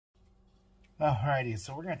Alrighty,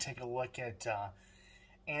 so we're going to take a look at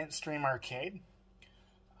Antstream Arcade.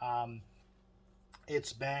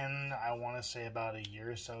 It's been, I want to say, about a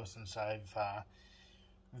year or so since I've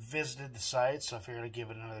visited the site, so I figured I'd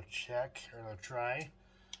give it another check or another try,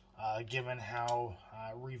 given how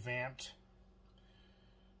revamped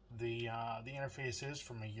the interface is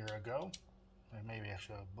from a year ago, or maybe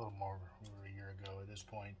actually a little more over a year ago at this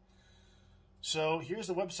point. So here's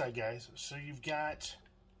the website, guys. So you've got,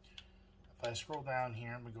 if I scroll down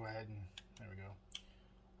here, I'm going to go ahead and, there we go.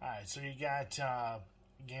 Alright, so you got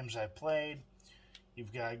games I played.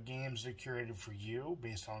 You've got games that are curated for you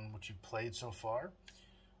based on what you've played so far.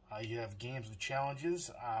 You have games with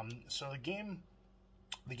challenges. So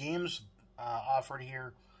the games offered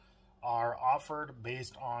here are offered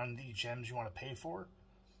based on the gems you want to pay for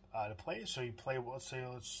to play. So you play, let's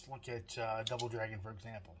look at Double Dragon, for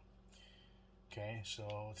example. Okay, so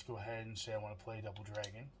let's go ahead and say I want to play Double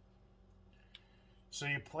Dragon. So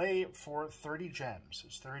you play for 30 gems.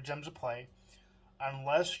 It's 30 gems to play,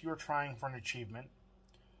 unless you're trying for an achievement,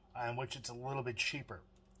 in which it's a little bit cheaper.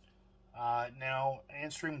 Now,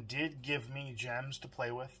 Antstream did give me gems to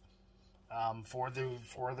play with for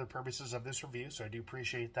the purposes of this review, so I do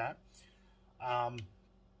appreciate that.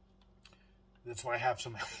 That's why I have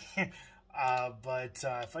some. But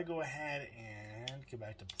if I go ahead and get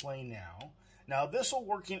back to play now. Now, this will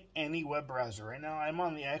work in any web browser. Right now, I'm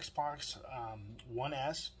on the Xbox One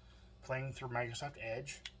S, playing through Microsoft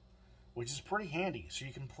Edge, which is pretty handy. So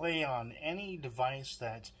you can play on any device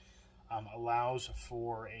that allows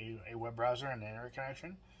for a web browser and an internet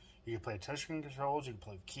connection. You can play touchscreen controls. You can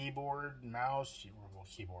play with keyboard, mouse, well,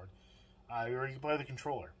 keyboard, or you can play with a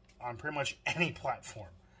controller on pretty much any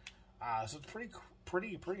platform. So it's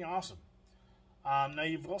pretty awesome. Now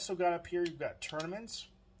you've also got up here, you've got tournaments.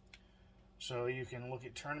 So you can look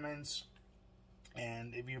at tournaments,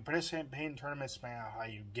 and if you participate in tournaments, depending on how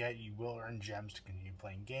you will earn gems to continue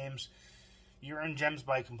playing games. You earn gems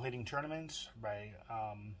by completing tournaments, by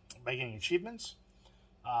getting achievements,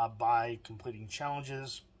 by completing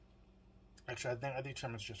challenges. Actually, I think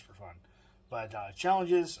tournaments just for fun, but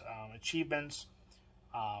challenges, achievements,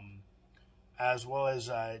 as well as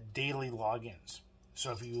daily logins.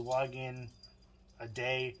 So if you log in a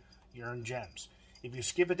day, you earn gems. If you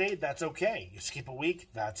skip a day, that's okay. You skip a week,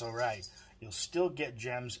 that's all right. You'll still get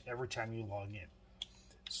gems every time you log in.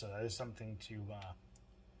 So that is something to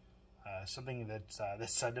that's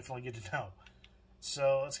definitely good to know.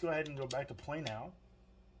 So let's go ahead and go back to play now.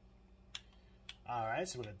 All right,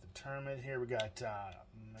 so we got the tournament here. We got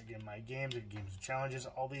again my games and games with challenges.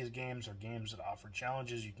 All these games are games that offer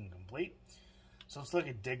challenges you can complete. So let's look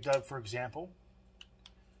at Dig Dug, for example.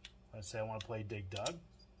 Let's say I want to play Dig Dug.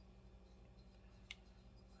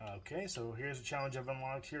 Okay, so here's a challenge I've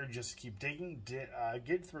unlocked here. Just keep digging.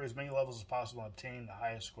 Get through as many levels as possible and obtain the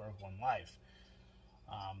highest score of 1 life.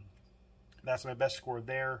 That's my best score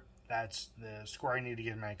there. That's the score I need to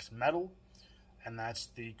get max medal. And that's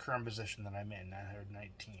the current position that I'm in,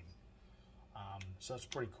 919. So it's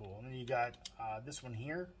pretty cool. And then you got this one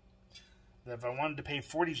here. That if I wanted to pay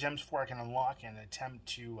 40 gems for, I can unlock and attempt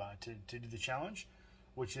to do the challenge.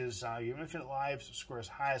 Which is you have infinite lives, score as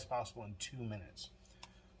high as possible in 2 minutes.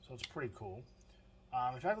 So it's pretty cool.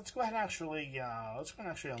 In fact, let's go ahead and actually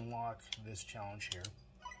unlock this challenge here.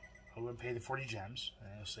 I'm going to pay the 40 gems, and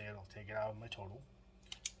it'll say it'll take it out of my total.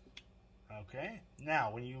 Okay.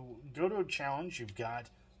 Now, when you go to a challenge, you've got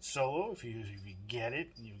solo. If you get it,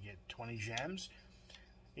 you get 20 gems.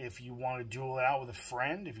 If you want to duel it out with a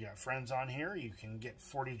friend, if you got friends on here, you can get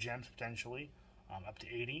 40 gems potentially, up to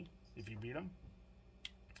 80 if you beat them.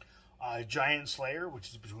 Giant Slayer, which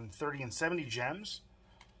is between 30 and 70 gems.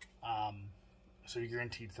 So you're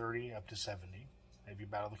guaranteed 30 up to 70 if you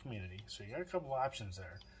battle the community. So you got a couple of options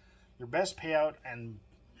there. Your best payout and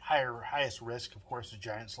highest risk, of course, is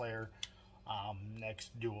Giant Slayer.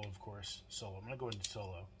 Next duel, of course, solo. I'm going to go into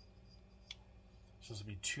solo. So this will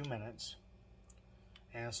be 2 minutes.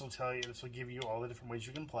 And this will give you all the different ways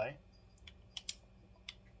you can play.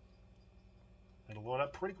 It'll load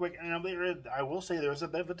up pretty quick. And I will say there's a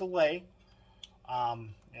bit of a delay.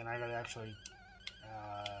 And I got to actually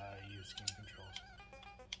use game controls.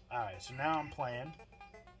 Alright, so now I'm playing.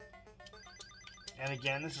 And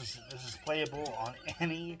again, this is playable on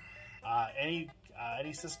any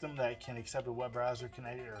system that can accept a web browser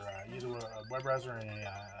connected, or use a web browser and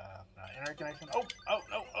a internet connection. Oh,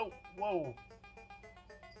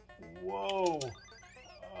 whoa,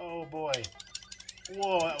 oh boy,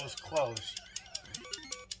 whoa, that was close.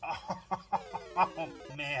 Oh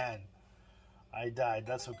man, I died.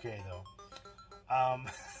 That's okay though.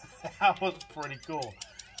 That was pretty cool.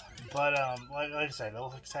 But like I said,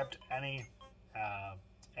 it'll accept any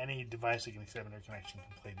any device that can accept internet connection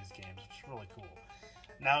can play these games, which is really cool.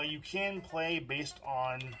 Now, you can play based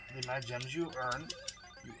on the amount of gems you earn.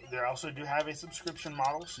 They also do have a subscription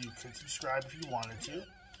model, so you could subscribe if you wanted to.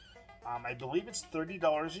 I believe it's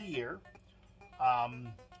 $30 a year,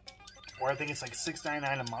 or I think it's like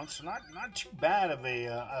 $6.99 a month. So not too bad of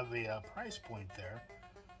a price point there.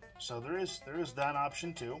 So there is that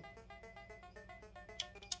option too.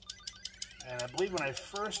 And I believe when I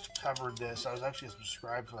first covered this, I was actually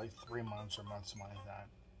subscribed for like 3 months or months, something like that.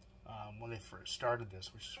 When they first started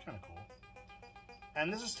this, which is kind of cool.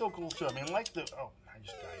 And this is still cool too. I mean, like the I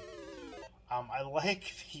just died. I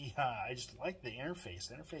like the I just like the interface.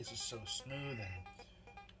 The interface is so smooth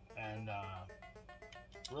and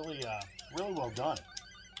really really well done.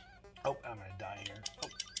 Oh, I'm gonna die here. Oh.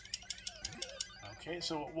 Okay,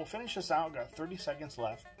 so we'll finish this out. Got 30 seconds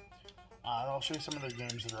left. I'll show you some of the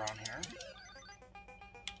games that are on here.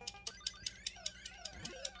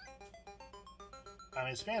 I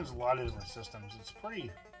mean, it spans a lot of different systems. It's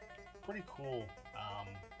pretty cool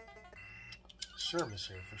service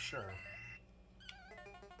here for sure.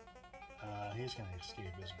 He's gonna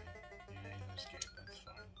escape, isn't he? Yeah, he's gonna escape. That's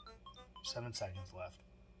fine. 7 seconds left.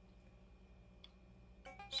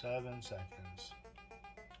 7 seconds.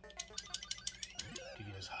 To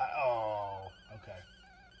get his high. Oh, okay.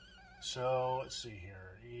 So let's see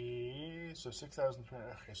here. So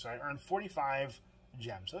 6,300. Okay, so I earned 45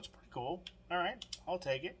 gems. So that's pretty cool. All right, I'll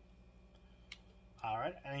take it. All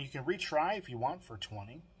right, and you can retry if you want for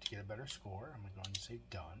 20 to get a better score. I'm going to say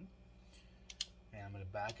done, and I'm going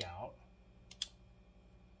to back out.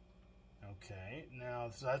 Okay, now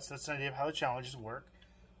so that's an idea of how the challenges work.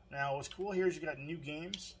 Now, what's cool here is you got new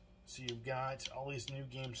games. So you've got all these new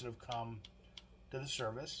games that have come to the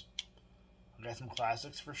service. I've got some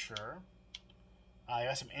classics for sure. I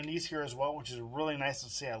got some indies here as well, which is really nice to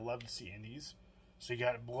see. I love to see indies. So you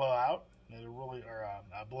got Blowout,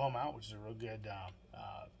 Blow 'em Out, which is a real good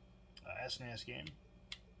SNES game.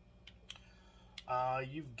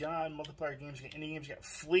 You've got multiplayer games, you got indie games, you got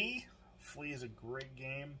Flee. Flee is a great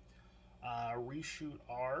game. Reshoot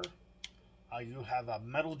R. You have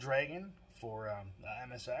Metal Dragon for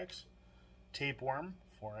MSX. Tapeworm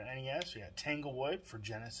for NES. You got Tanglewood for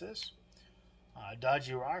Genesis.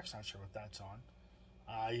 Dodgy Rocks, not sure what that's on.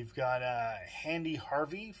 You've got Handy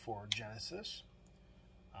Harvey for Genesis.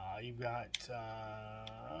 You've got,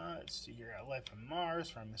 let's see here, Life on Mars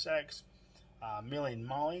for MSX. Millie and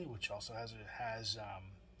Molly, which also has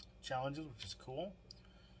challenges, which is cool.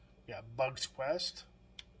 You got Bug's Quest.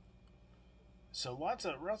 So lots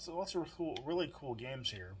of really cool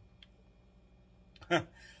games here.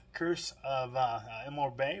 Curse of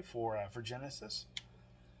Immortal Bay for Genesis.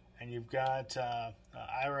 And you've got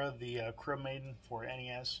Ira the Crow Maiden for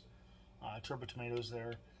NES. Turbo Tomatoes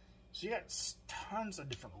there. So you got tons of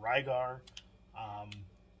different Rygar.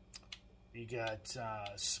 You got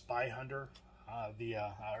Spy Hunter, the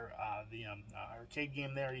arcade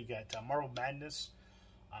game there. You got Marble Madness,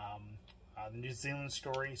 the New Zealand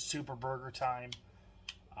Story, Super Burger Time.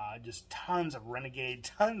 Just tons of Renegade,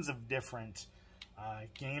 tons of different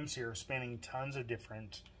games here, spanning tons of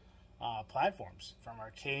different platforms, from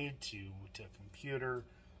arcade to computer.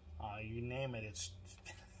 You name it, it's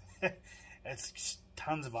it's just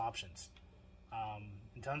tons of options,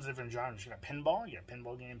 and tons of different genres. You got pinball, you got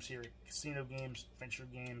pinball games here, casino games, adventure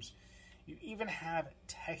games. You even have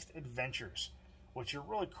text adventures, which are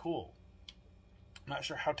really cool. I'm not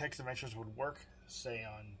sure how text adventures would work, say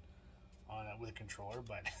on with a controller,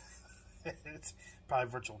 but it's probably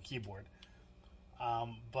virtual keyboard.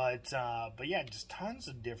 But yeah, just tons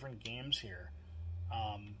of different games here.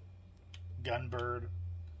 Gunbird,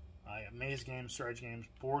 maze games, strategy games,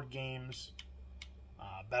 board games,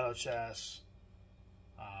 battle chess,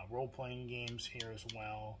 role-playing games here as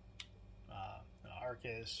well.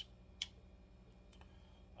 Arcus,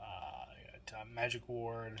 Magic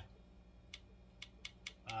Ward.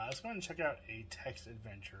 Let's go ahead and check out a text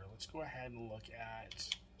adventure. Let's go ahead and look at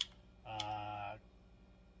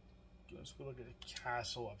let's go look at the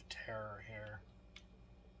Castle of Terror here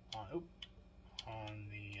on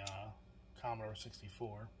the Commodore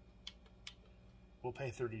 64. We'll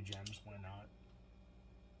pay 30 gems, why not?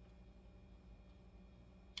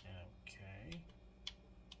 Okay.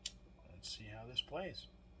 Let's see how this plays.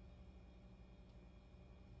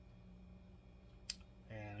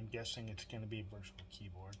 And I'm guessing it's going to be a virtual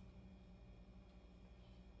keyboard.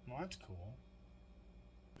 Well, that's cool.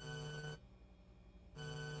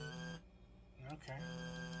 Okay.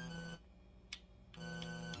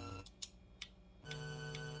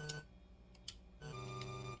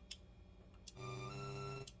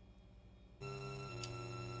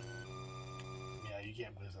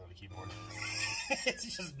 can't play this on the keyboard. It's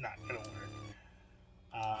just not gonna work.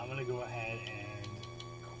 I'm gonna go ahead and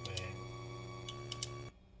quit.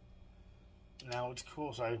 Now it's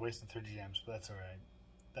cool, so I wasted 30 gems, but that's alright.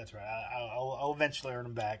 That's right. I'll eventually earn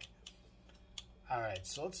them back. Alright,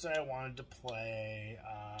 so let's say I wanted to play,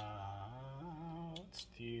 let's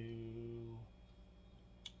do,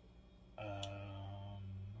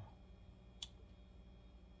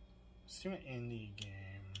 let's do an indie game.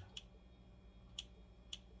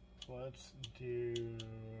 Let's do,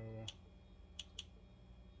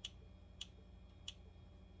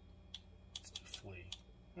 Flea.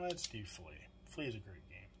 Let's do Flea. Flea is a great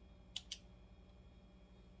game.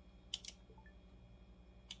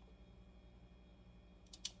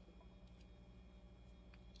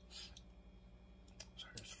 So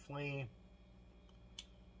here's Flea.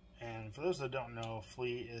 And for those that don't know,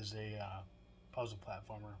 Flea is a puzzle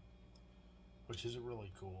platformer, which is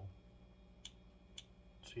really cool.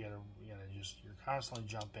 So you gotta you're constantly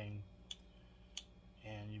jumping,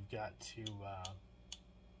 and you've got to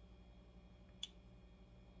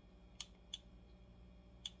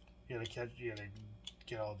you gotta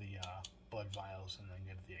get all the blood vials and then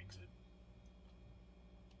get to the exit.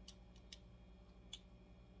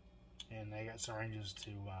 And I got some ranges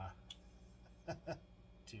to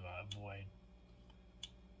to avoid.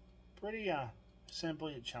 Pretty simple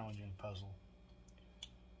yet challenging puzzle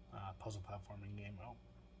platforming game. Oh,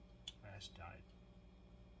 I just died.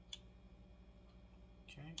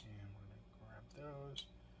 Okay, and we're gonna grab those.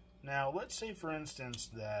 Now, let's say, for instance,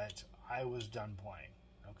 that I was done playing.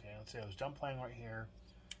 Okay, let's say I was done playing right here.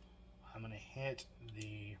 I'm gonna hit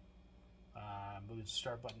the move the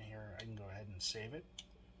start button here. I can go ahead and save it.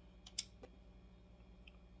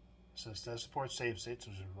 So this does support save states,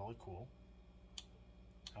 which is really cool.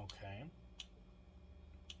 Okay.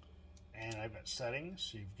 And I've got settings.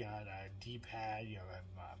 So you've got a D-pad, you have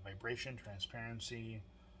vibration, transparency,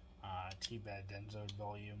 T-pad, denso,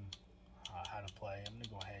 volume, how to play. I'm going to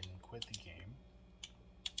go ahead and quit the game.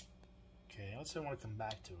 Okay, let's say I want to come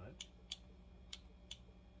back to it.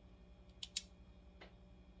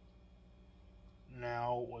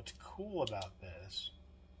 Now, what's cool about this,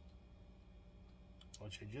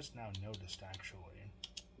 which I just now noticed actually,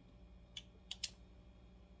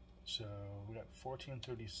 so we got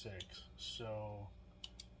 1436. So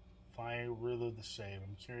if I reload the save,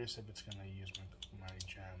 I'm curious if it's going to use my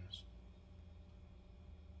gems.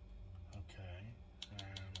 Okay, and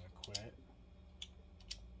I'm going to quit.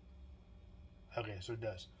 Okay, so it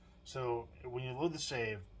does. So when you load the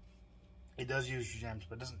save, it does use your gems,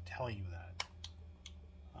 but it doesn't tell you that.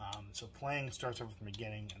 So playing starts over from the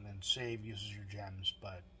beginning, and then save uses your gems,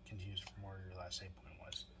 but continues from where your last save point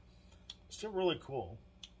was. Still really cool.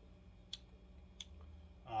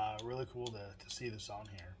 Really cool to see this on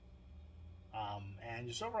here. And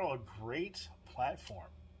just overall a great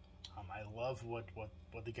platform. I love what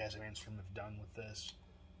the guys at Antstream have done with this.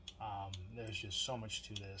 There's just so much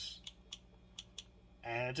to this.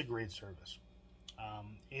 And it's a great service.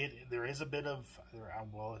 There is a bit of, I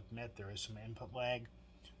will admit, there is some input lag.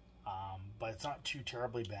 But it's not too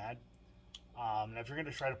terribly bad. And if you're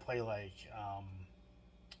going to try to play like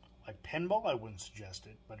pinball, I wouldn't suggest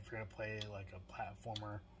it. But if you're going to play like a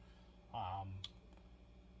platformer,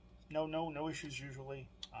 no issues usually.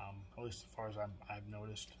 At least as far as I've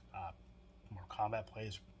noticed. More combat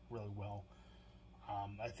plays really well.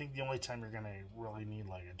 I think the only time you're going to really need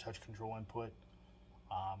like a touch control input,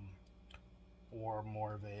 or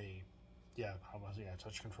more of a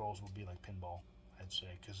touch controls would be like pinball. I'd say,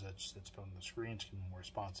 because that's on the screens can be more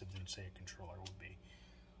responsive than say a controller would be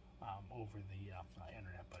over the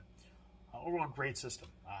internet. But overall, great system.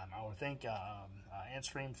 I would thank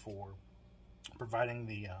Antstream for providing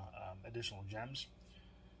the additional gems,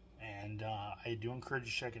 and I do encourage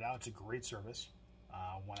you to check it out. It's a great service.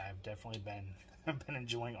 One I've definitely been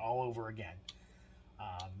enjoying all over again,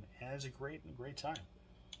 and it's a great time.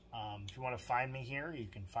 If you want to find me here, you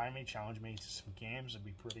can find me, challenge me to some games. It'd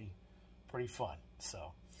be pretty fun.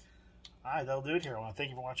 So, alright, that'll do it here. I want to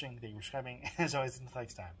thank you for watching, thank you for subscribing, and as always, until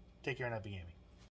next time, take care and happy gaming.